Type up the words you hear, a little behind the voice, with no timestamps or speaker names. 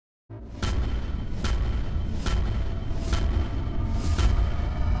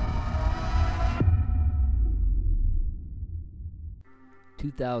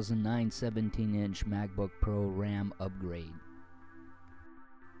2009 17-inch MacBook Pro RAM upgrade.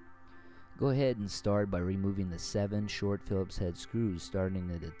 Go ahead and start by removing the 7 short Phillips head screws, starting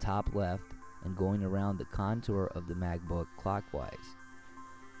at the top left and going around the contour of the MacBook clockwise.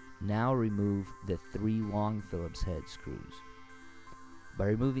 Now remove the 3 long Phillips head screws. By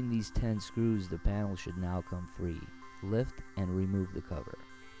removing these 10 screws, the panel should now come free. Lift and remove the cover.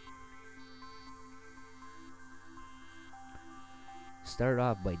 Start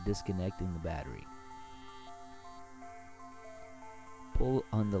off by disconnecting the battery. Pull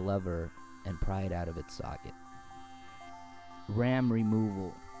on the lever and pry it out of its socket. RAM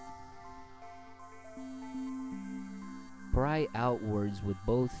removal. Pry outwards with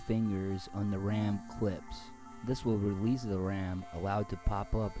both fingers on the RAM clips. This will release the RAM, allow it to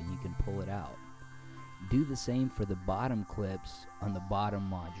pop up, and you can pull it out. Do the same for the bottom clips on the bottom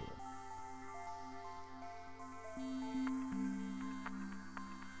module.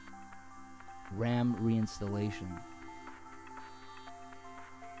 RAM reinstallation.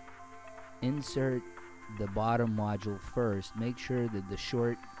 Insert the bottom module first. Make sure that the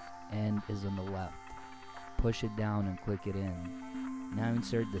short end is on the left. Push it down and click it in. Now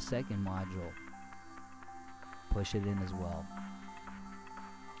insert the second module. Push it in as well.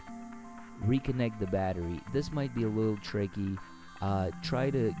 Reconnect the battery. This might be a little tricky. Try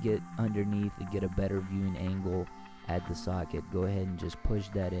to get underneath and get a better viewing angle at the socket. Go ahead and just push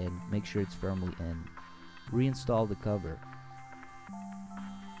that in. Make sure it's firmly in. Reinstall the cover.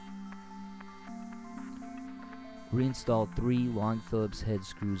 Reinstall 3 long Phillips head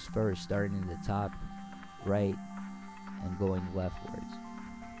screws first, starting at the top right and going leftwards.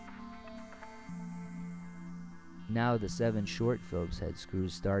 Now the 7 short Phillips head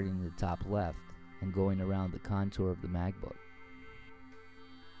screws, starting at the top left and going around the contour of the MacBook.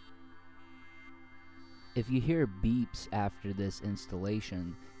 If you hear beeps after this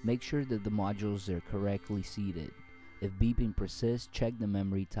installation, make sure that the modules are correctly seated. If beeping persists, check the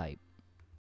memory type.